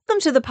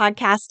to the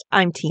podcast.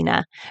 I'm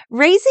Tina.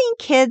 Raising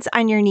Kids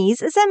on Your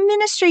Knees is a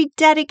ministry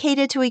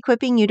dedicated to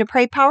equipping you to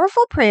pray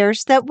powerful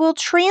prayers that will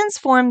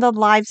transform the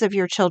lives of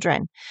your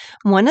children.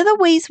 One of the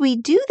ways we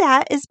do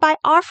that is by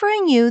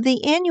offering you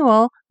the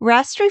annual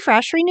Rest,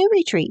 Refresh, Renew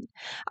retreat.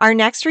 Our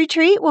next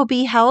retreat will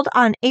be held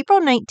on April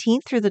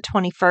 19th through the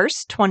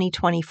 21st,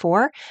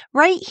 2024,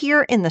 right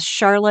here in the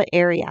Charlotte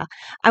area.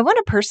 I want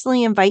to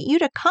personally invite you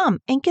to come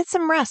and get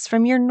some rest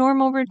from your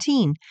normal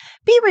routine.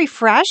 Be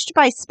refreshed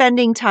by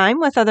spending time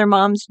with other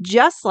moms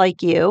just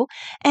like you,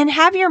 and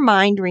have your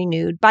mind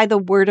renewed by the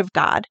Word of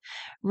God.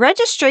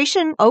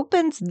 Registration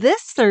opens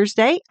this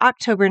Thursday,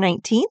 October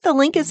 19th. The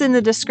link is in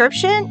the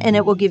description, and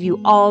it will give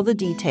you all the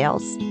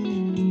details.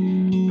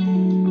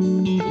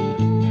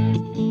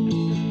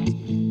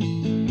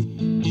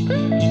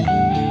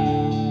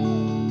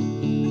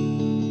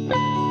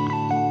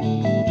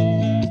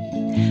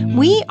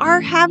 We are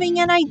having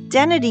an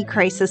identity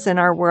crisis in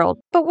our world,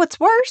 but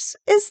what's worse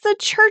is the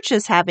church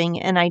is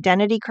having an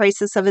identity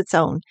crisis of its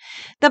own.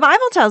 The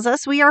Bible tells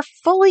us we are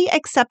fully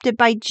accepted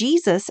by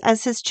Jesus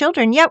as his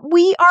children, yet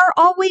we are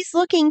always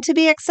looking to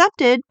be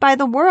accepted by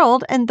the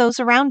world and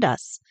those around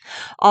us.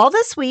 All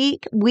this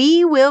week,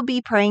 we will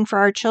be praying for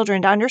our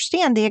children to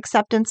understand the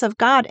acceptance of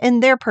God in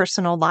their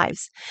personal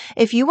lives.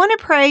 If you want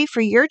to pray for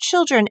your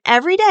children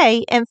every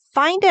day and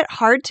find it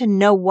hard to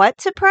know what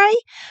to pray,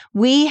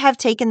 we have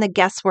taken the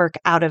guesswork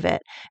out of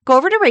it. Go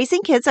over to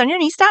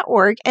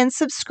raisingkidsonyourknees.org and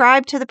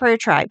subscribe to the Prayer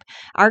Tribe.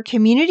 Our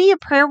community of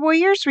prayer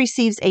warriors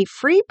receives a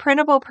free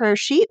printable prayer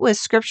sheet with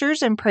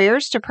scriptures and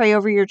prayers to pray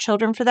over your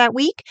children for that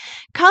week.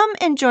 Come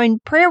and join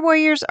prayer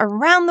warriors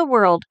around the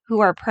world who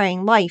are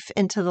praying life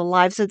into the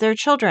lives of their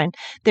children.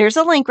 There's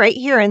a link right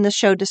here in the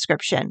show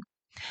description.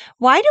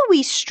 Why do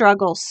we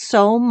struggle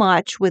so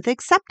much with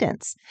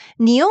acceptance?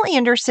 Neil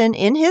Anderson,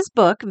 in his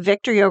book,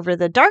 Victory Over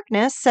the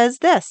Darkness, says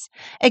this: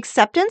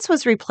 acceptance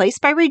was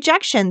replaced by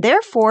rejection.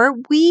 Therefore,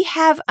 we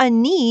have a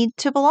need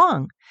to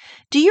belong.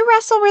 Do you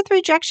wrestle with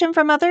rejection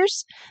from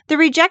others? The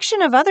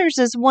rejection of others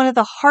is one of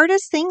the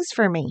hardest things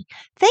for me.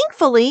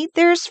 Thankfully,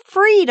 there's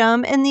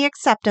freedom in the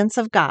acceptance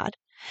of God.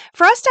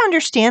 For us to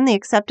understand the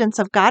acceptance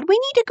of God, we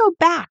need to go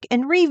back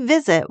and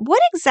revisit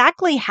what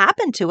exactly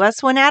happened to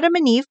us when Adam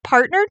and Eve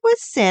partnered with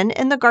sin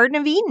in the Garden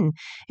of Eden,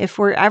 if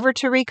we're ever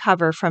to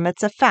recover from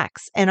its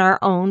effects in our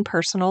own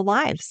personal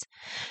lives.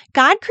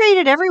 God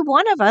created every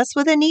one of us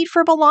with a need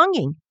for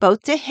belonging,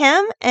 both to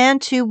him and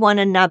to one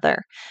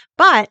another.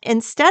 But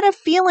instead of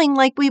feeling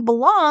like we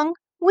belong,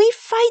 we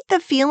fight the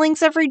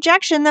feelings of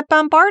rejection that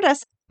bombard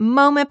us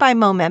moment by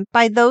moment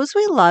by those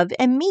we love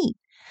and meet.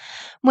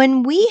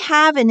 When we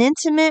have an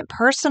intimate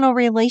personal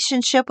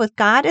relationship with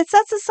God, it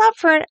sets us up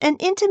for an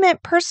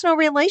intimate personal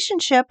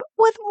relationship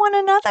with one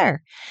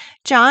another.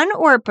 John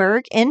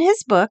Ortberg, in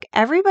his book,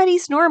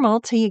 Everybody's Normal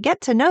Till You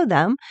Get to Know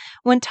Them,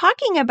 when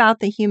talking about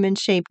the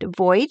human-shaped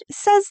void,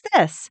 says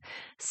this: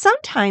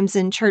 sometimes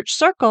in church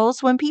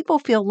circles, when people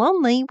feel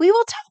lonely, we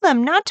will tell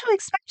them not to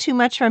expect too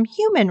much from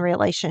human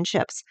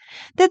relationships,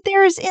 that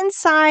there is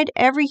inside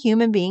every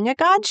human being a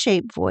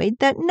God-shaped void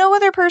that no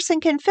other person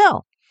can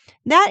fill.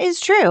 That is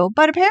true,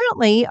 but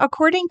apparently,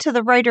 according to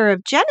the writer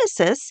of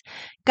Genesis,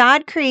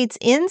 God creates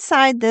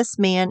inside this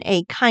man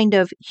a kind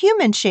of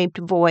human-shaped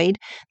void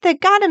that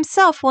God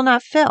himself will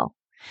not fill.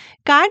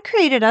 God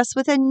created us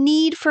with a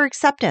need for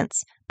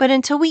acceptance, but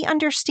until we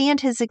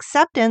understand his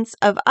acceptance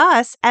of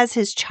us as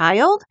his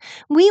child,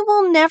 we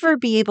will never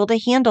be able to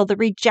handle the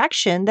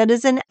rejection that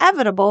is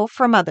inevitable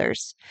from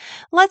others.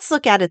 Let's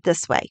look at it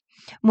this way.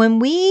 When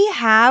we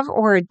have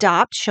or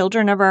adopt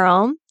children of our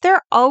own,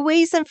 they're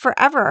always and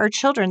forever our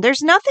children.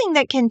 There's nothing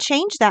that can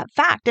change that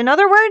fact. In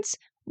other words,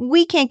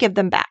 we can't give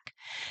them back.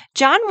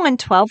 John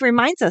 1:12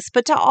 reminds us,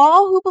 but to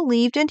all who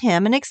believed in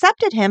him and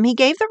accepted him, he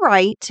gave the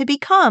right to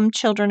become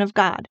children of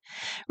God.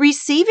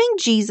 Receiving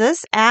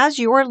Jesus as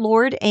your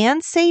Lord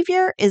and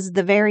Savior is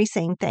the very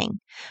same thing.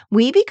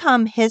 We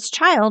become his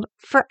child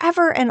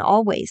forever and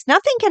always.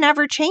 Nothing can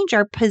ever change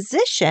our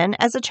position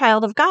as a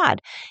child of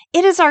God.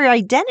 It is our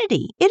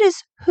identity. It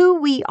is who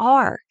we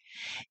are.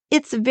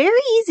 It's very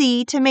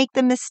easy to make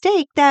the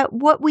mistake that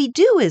what we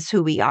do is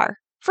who we are.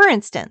 For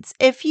instance,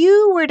 if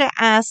you were to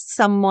ask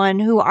someone,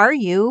 who are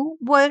you,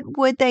 what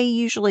would they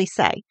usually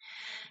say?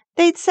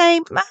 They'd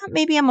say,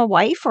 maybe I'm a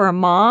wife or a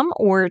mom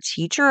or a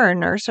teacher or a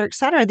nurse or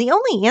etc. The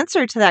only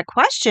answer to that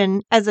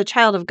question as a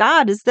child of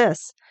God is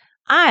this: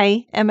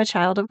 I am a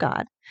child of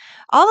God.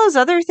 All those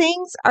other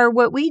things are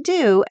what we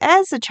do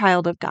as a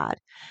child of God.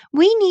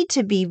 We need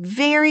to be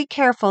very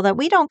careful that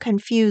we don't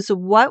confuse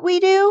what we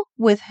do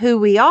with who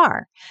we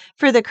are.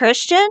 For the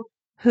Christian,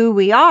 who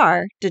we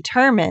are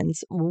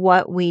determines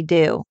what we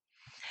do.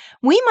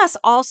 We must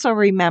also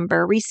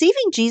remember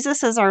receiving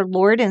Jesus as our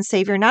Lord and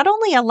Savior not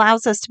only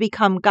allows us to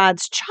become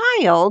God's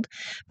child,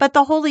 but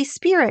the Holy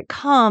Spirit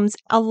comes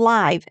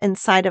alive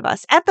inside of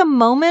us. At the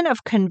moment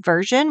of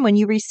conversion, when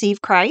you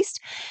receive Christ,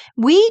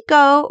 we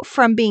go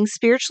from being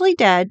spiritually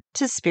dead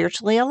to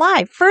spiritually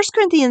alive. 1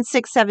 Corinthians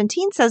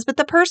 6:17 says, but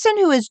the person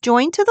who is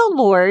joined to the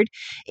Lord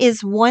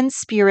is one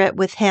spirit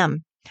with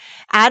him.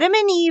 Adam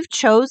and Eve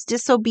chose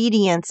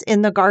disobedience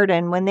in the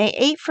garden when they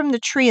ate from the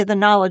tree of the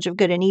knowledge of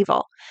good and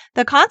evil.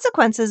 The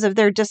consequences of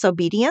their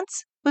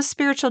disobedience was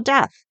spiritual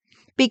death.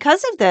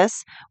 Because of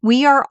this,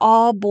 we are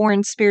all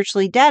born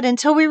spiritually dead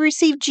until we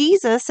receive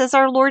Jesus as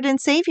our Lord and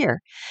Savior.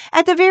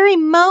 At the very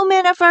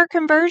moment of our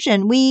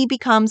conversion, we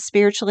become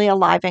spiritually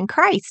alive in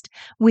Christ.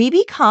 We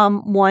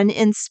become one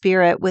in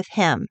spirit with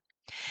Him.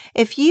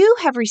 If you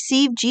have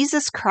received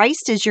Jesus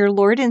Christ as your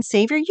Lord and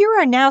Savior, you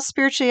are now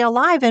spiritually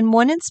alive and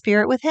one in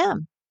spirit with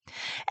Him.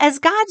 As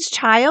God's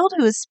child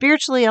who is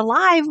spiritually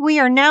alive, we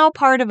are now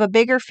part of a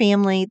bigger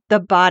family,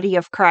 the body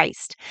of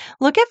Christ.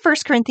 Look at 1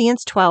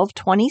 Corinthians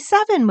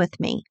 12:27 with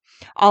me.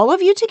 All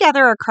of you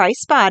together are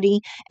Christ's body,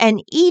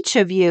 and each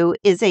of you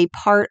is a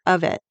part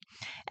of it.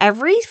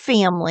 Every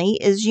family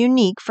is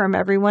unique from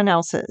everyone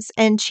else's,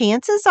 and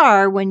chances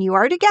are when you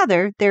are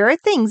together, there are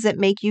things that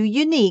make you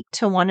unique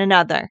to one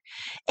another.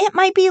 It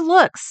might be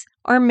looks,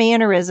 or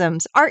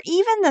mannerisms, or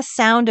even the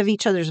sound of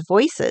each other's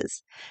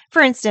voices.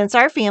 For instance,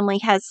 our family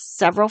has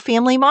several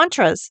family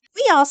mantras.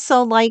 We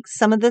also like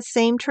some of the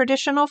same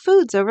traditional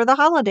foods over the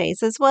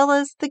holidays, as well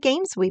as the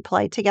games we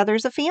play together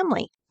as a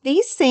family.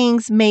 These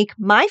things make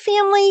my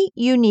family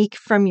unique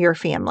from your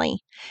family.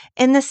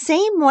 In the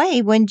same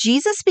way, when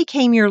Jesus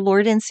became your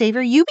Lord and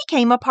Savior, you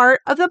became a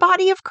part of the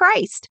body of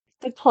Christ.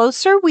 The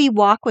closer we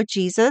walk with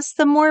Jesus,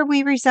 the more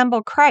we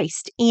resemble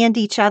Christ and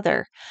each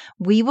other.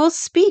 We will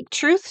speak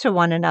truth to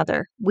one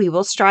another. We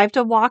will strive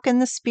to walk in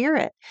the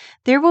Spirit.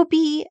 There will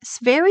be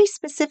very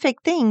specific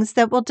things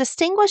that will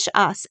distinguish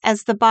us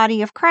as the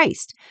body of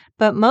Christ,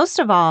 but most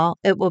of all,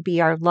 it will be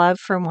our love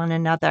for one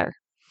another.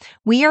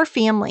 We are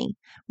family.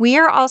 We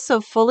are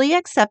also fully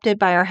accepted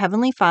by our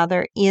Heavenly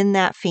Father in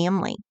that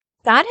family.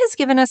 God has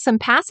given us some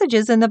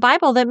passages in the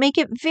Bible that make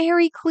it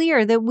very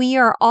clear that we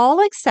are all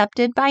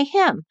accepted by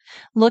Him.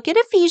 Look at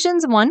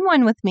Ephesians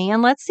 1:1 with me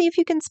and let's see if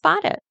you can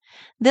spot it.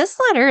 This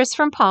letter is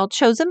from Paul,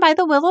 chosen by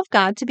the will of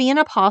God to be an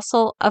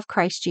apostle of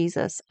Christ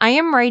Jesus. I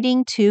am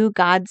writing to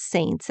God's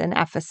saints in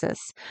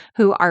Ephesus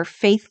who are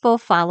faithful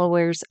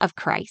followers of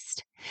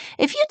Christ.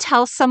 If you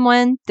tell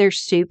someone they're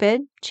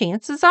stupid,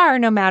 chances are,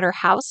 no matter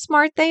how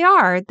smart they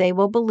are, they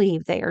will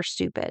believe they are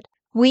stupid.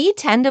 We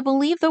tend to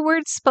believe the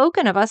words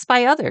spoken of us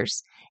by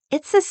others.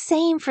 It's the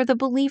same for the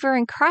believer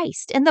in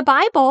Christ. In the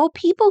Bible,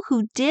 people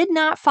who did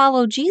not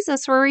follow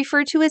Jesus were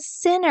referred to as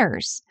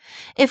sinners.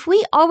 If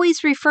we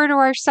always refer to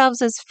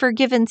ourselves as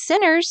forgiven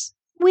sinners,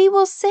 we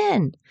will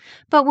sin.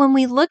 But when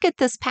we look at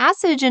this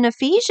passage in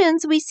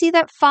Ephesians, we see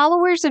that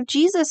followers of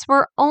Jesus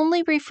were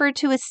only referred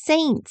to as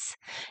saints.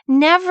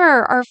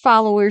 Never are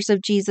followers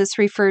of Jesus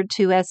referred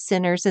to as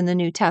sinners in the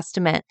New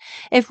Testament.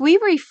 If we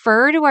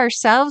refer to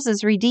ourselves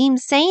as redeemed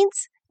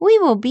saints, we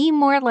will be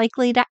more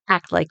likely to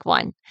act like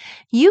one.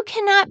 You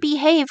cannot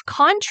behave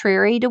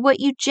contrary to what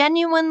you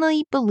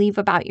genuinely believe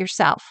about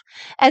yourself.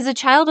 As a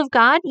child of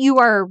God, you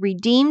are a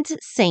redeemed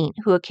saint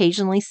who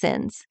occasionally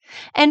sins.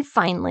 And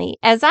finally,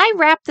 as I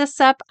wrap this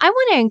up, I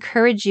want to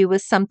encourage you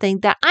with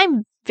something that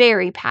I'm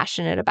very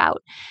passionate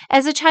about.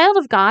 As a child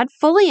of God,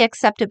 fully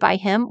accepted by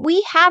Him,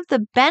 we have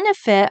the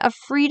benefit of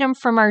freedom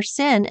from our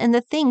sin and the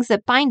things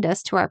that bind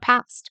us to our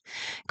past.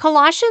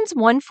 Colossians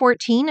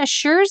 1:14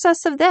 assures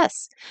us of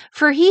this,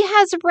 for He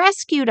has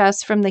rescued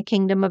us from the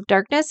kingdom of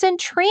darkness and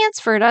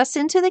transferred us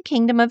into the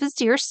kingdom of His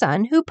dear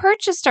Son, who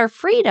purchased our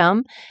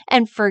freedom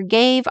and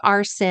forgave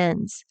our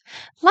sins.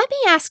 Let me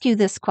ask you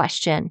this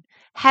question.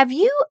 Have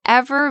you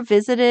ever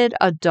visited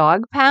a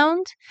dog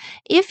pound?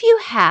 If you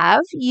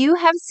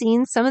have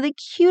seen some of the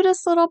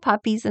cutest little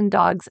puppies and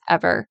dogs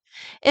ever.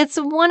 It's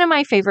one of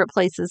my favorite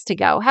places to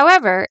go.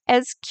 However,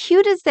 as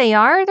cute as they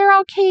are, they're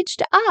all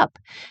caged up.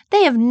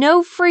 They have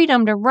no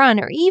freedom to run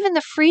or even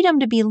the freedom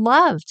to be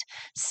loved.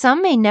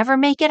 Some may never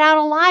make it out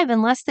alive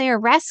unless they are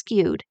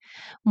rescued.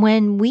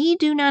 When we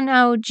do not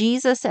know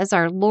Jesus as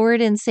our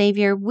Lord and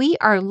Savior, we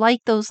are like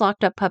those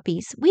locked up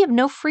puppies. We have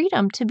no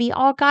freedom to be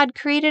all God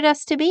created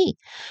us to be.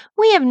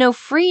 We have no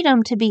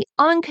freedom to be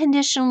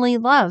unconditionally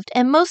loved.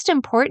 And most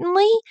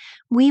importantly,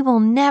 we will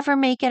never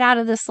make it out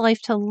of this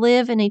life to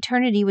live in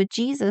eternity with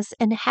Jesus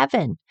in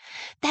heaven.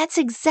 That's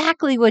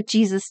exactly what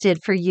Jesus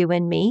did for you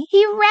and me.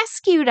 He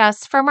rescued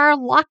us from our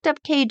locked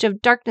up cage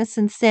of darkness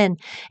and sin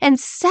and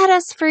set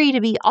us free to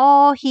be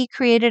all He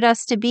created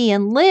us to be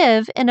and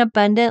live an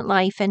abundant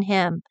life in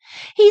Him.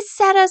 He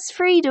set us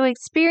free to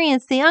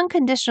experience the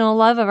unconditional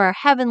love of our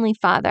Heavenly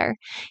Father.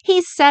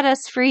 He set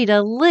us free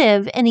to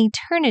live in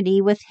eternity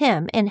with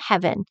Him in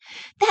heaven.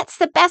 That's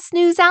the best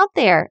news out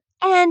there.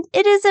 And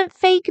it isn't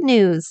fake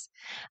news.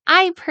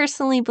 I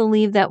personally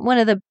believe that one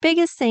of the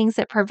biggest things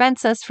that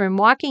prevents us from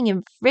walking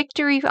in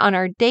victory on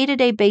our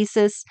day-to-day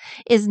basis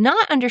is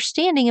not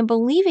understanding and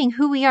believing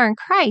who we are in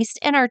Christ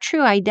and our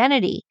true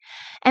identity.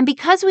 And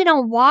because we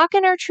don't walk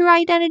in our true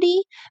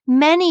identity,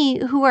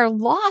 many who are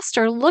lost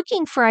are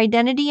looking for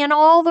identity in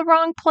all the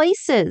wrong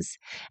places.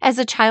 As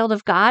a child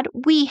of God,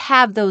 we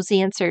have those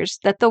answers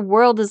that the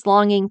world is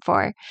longing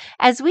for.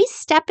 As we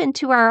step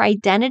into our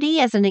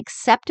identity as an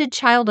accepted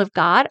child of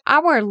God,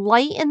 our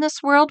light in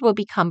this world will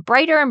become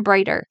brighter and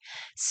brighter.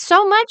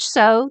 So much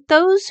so,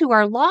 those who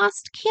are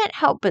lost can't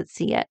help but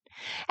see it.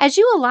 As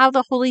you allow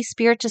the Holy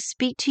Spirit to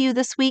speak to you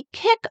this week,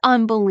 kick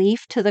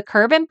unbelief to the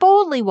curb and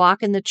boldly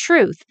walk in the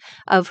truth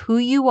of who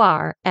you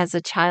are as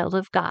a child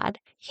of God.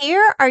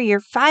 Here are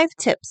your 5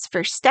 tips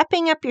for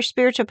stepping up your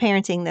spiritual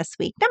parenting this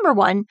week. Number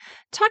 1,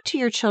 talk to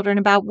your children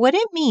about what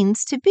it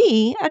means to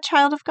be a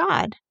child of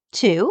God.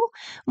 2,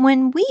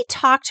 when we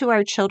talk to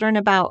our children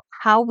about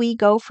how we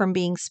go from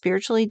being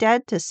spiritually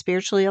dead to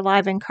spiritually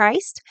alive in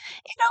Christ,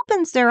 it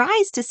opens their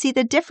eyes to see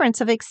the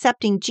difference of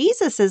accepting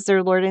Jesus as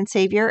their Lord and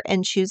Savior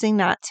and choosing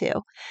not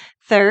to.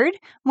 3rd,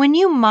 when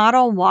you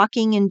model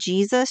walking in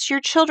Jesus, your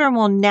children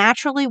will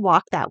naturally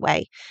walk that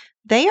way.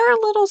 They are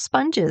little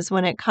sponges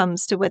when it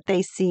comes to what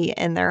they see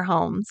in their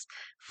homes.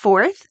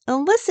 4th,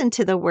 listen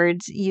to the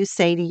words you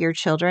say to your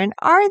children.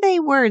 Are they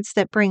words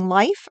that bring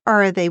life,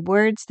 or are they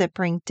words that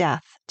bring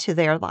death to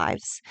their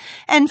lives?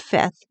 And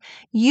 5th,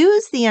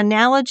 use the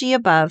analogy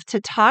above to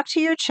talk to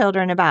your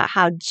children about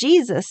how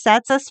Jesus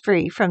sets us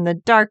free from the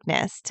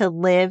darkness to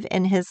live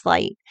in His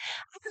light.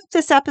 I hope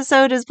this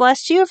episode has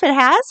blessed you. If it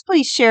has,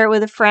 please share it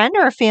with a friend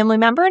or a family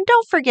member, and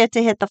don't forget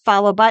to hit the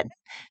follow button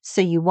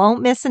so you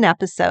won't miss an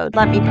episode.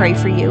 Let me pray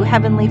for you.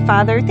 Heavenly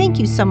Father, thank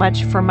you so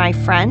much for my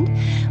friend.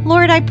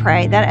 Lord, I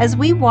pray that as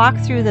we walk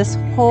through this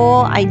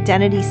whole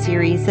identity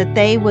series, that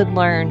they would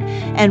learn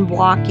and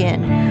walk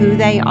in who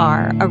they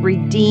are, a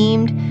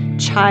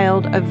redeemed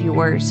child of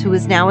yours who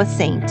is now a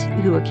saint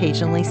who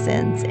occasionally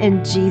sins.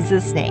 In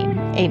Jesus' name,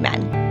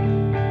 amen.